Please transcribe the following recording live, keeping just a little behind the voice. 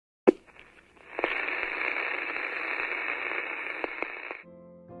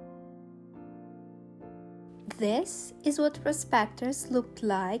This is what prospectors looked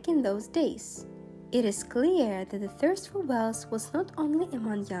like in those days. It is clear that the thirst for wealth was not only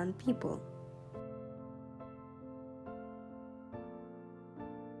among young people.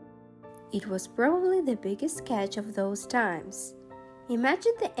 It was probably the biggest catch of those times.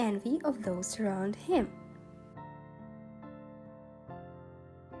 Imagine the envy of those around him.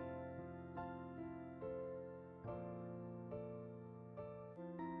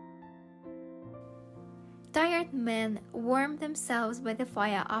 Tired men warm themselves by the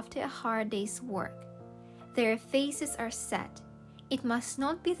fire after a hard day's work. Their faces are set. It must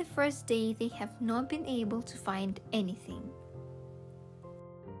not be the first day they have not been able to find anything.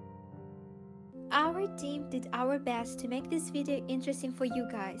 Our team did our best to make this video interesting for you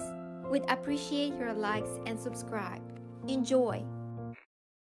guys. We'd appreciate your likes and subscribe. Enjoy!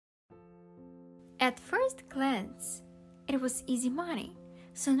 At first glance, it was easy money,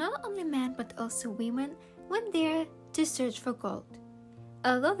 so not only men but also women went there to search for gold.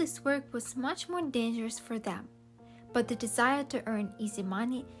 Although this work was much more dangerous for them, but the desire to earn easy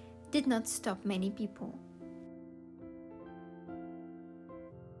money did not stop many people.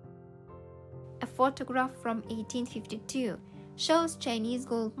 A photograph from 1852 shows Chinese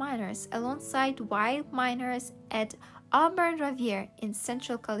gold miners alongside white miners at Auburn Rivier in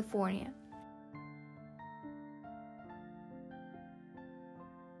Central California.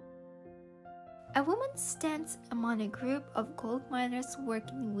 A woman stands among a group of gold miners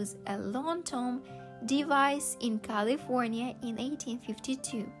working with a lawn tomb device in California in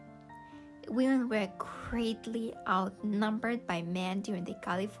 1852. Women were greatly outnumbered by men during the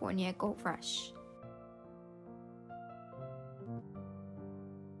California gold rush.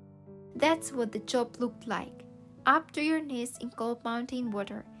 That's what the job looked like. Up to your knees in cold mountain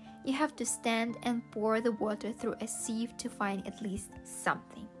water, you have to stand and pour the water through a sieve to find at least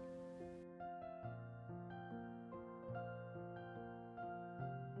something.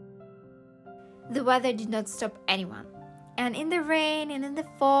 The weather did not stop anyone, and in the rain and in the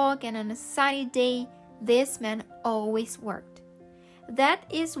fog and on a sunny day, these men always worked. That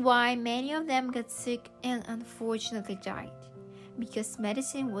is why many of them got sick and unfortunately died, because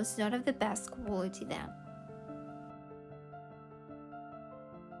medicine was not of the best quality then.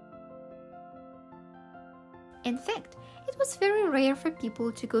 In fact, it was very rare for people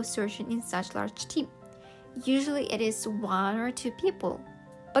to go searching in such large team. Usually it is 1 or 2 people.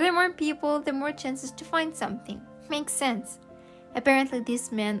 But the more people, the more chances to find something. Makes sense. Apparently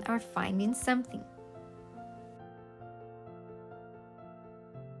these men are finding something.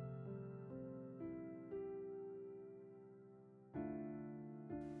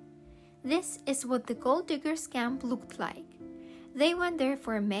 This is what the gold diggers' camp looked like. They went there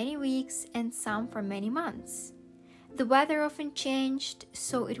for many weeks and some for many months. The weather often changed,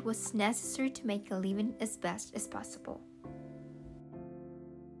 so it was necessary to make a living as best as possible.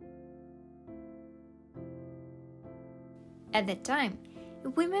 At that time,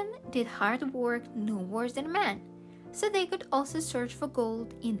 women did hard work no worse than men, so they could also search for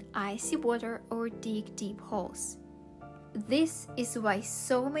gold in icy water or dig deep holes. This is why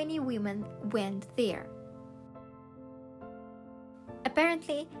so many women went there.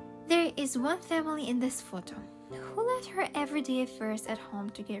 Apparently, there is one family in this photo who left her everyday affairs at home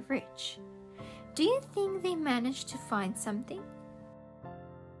to get rich. Do you think they managed to find something?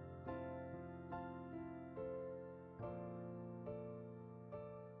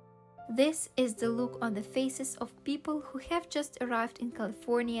 This is the look on the faces of people who have just arrived in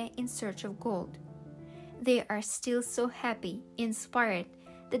California in search of gold. They are still so happy, inspired,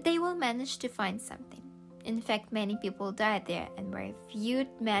 that they will manage to find something. In fact, many people died there and very few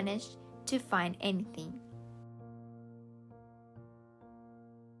managed to find anything.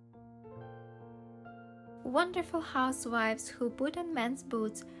 Wonderful housewives who put on men's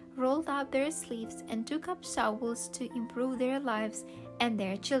boots, rolled up their sleeves, and took up shovels to improve their lives and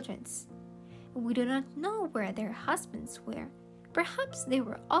their children's. We do not know where their husbands were. Perhaps they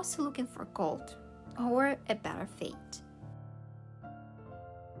were also looking for gold or a better fate.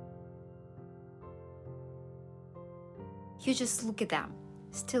 You just look at them.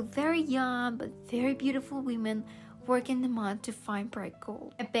 Still very young but very beautiful women work in the mud to find bright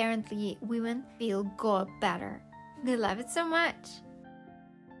gold. Apparently, women feel gold better. They love it so much.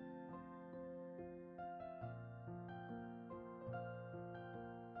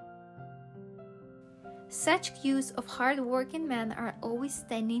 Such queues of hard-working men are always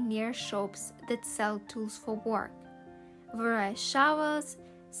standing near shops that sell tools for work. Various shovels,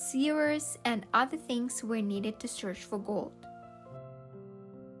 shears, and other things were needed to search for gold.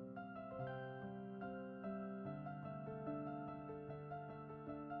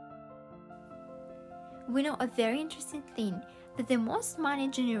 We know a very interesting thing, that the most money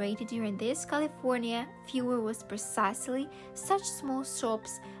generated during this California fever was precisely such small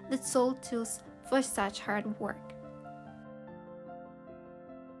shops that sold tools for such hard work.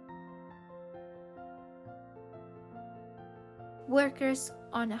 Workers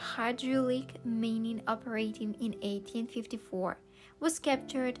on a hydraulic mining operating in 1854 was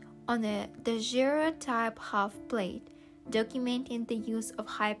captured on a daguerreotype half-plate, documenting the use of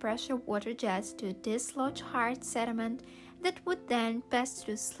high-pressure water jets to dislodge hard sediment that would then pass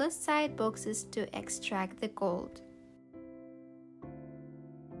through sluice-side boxes to extract the gold.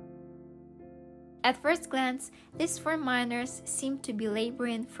 At first glance, these four miners seemed to be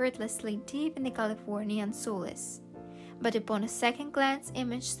laboring fruitlessly deep in the Californian soils. But upon a second glance,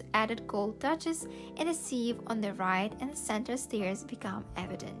 images added gold touches and the sieve on the right and center stairs become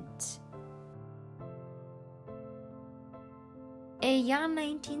evident. A young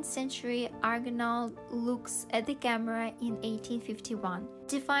 19th century Argonaut looks at the camera in 1851,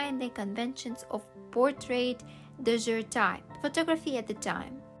 defying the conventions of portrait daguerreotype photography at the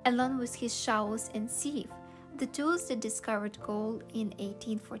time, along with his shovels and sieve, the tools that discovered gold in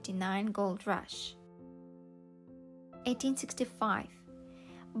 1849 gold rush. 1865.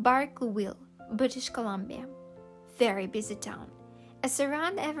 Barkerville, British Columbia. Very busy town. As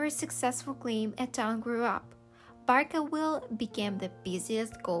around every successful claim a town grew up, Barkerville became the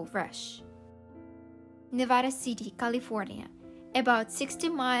busiest gold rush. Nevada City, California. About 60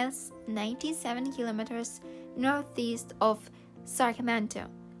 miles, 97 kilometers northeast of Sacramento,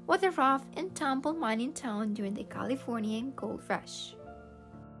 was a rough and tumble mining town during the Californian gold rush.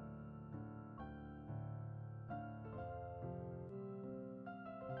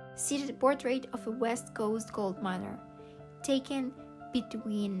 Seated portrait of a West Coast gold miner, taken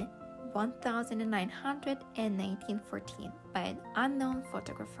between 1900 and 1914 by an unknown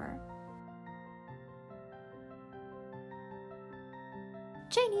photographer.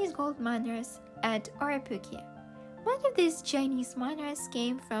 Chinese gold miners at Arapukia. Most of these Chinese miners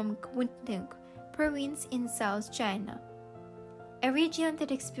came from Guangdong province in South China, a region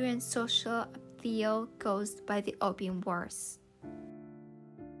that experienced social upheaval caused by the Opium Wars.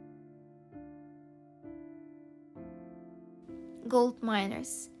 Gold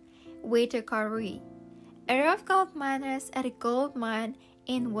miners, Waitakere, a row of gold miners at a gold mine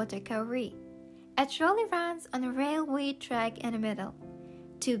in Waitakere. A trolley runs on a railway track in the middle.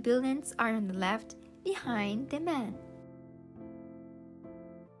 Two buildings are on the left, behind the man.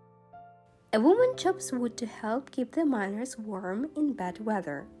 A woman chops wood to help keep the miners warm in bad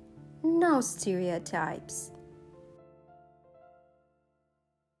weather. No stereotypes.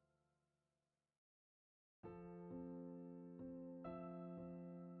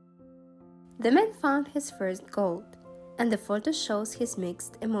 The man found his first gold, and the photo shows his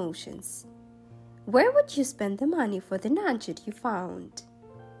mixed emotions. Where would you spend the money for the nugget you found?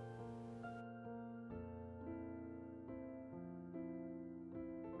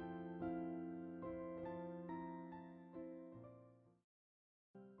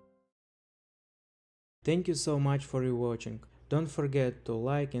 Thank you so much for watching. Don't forget to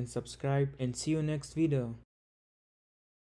like and subscribe, and see you next video.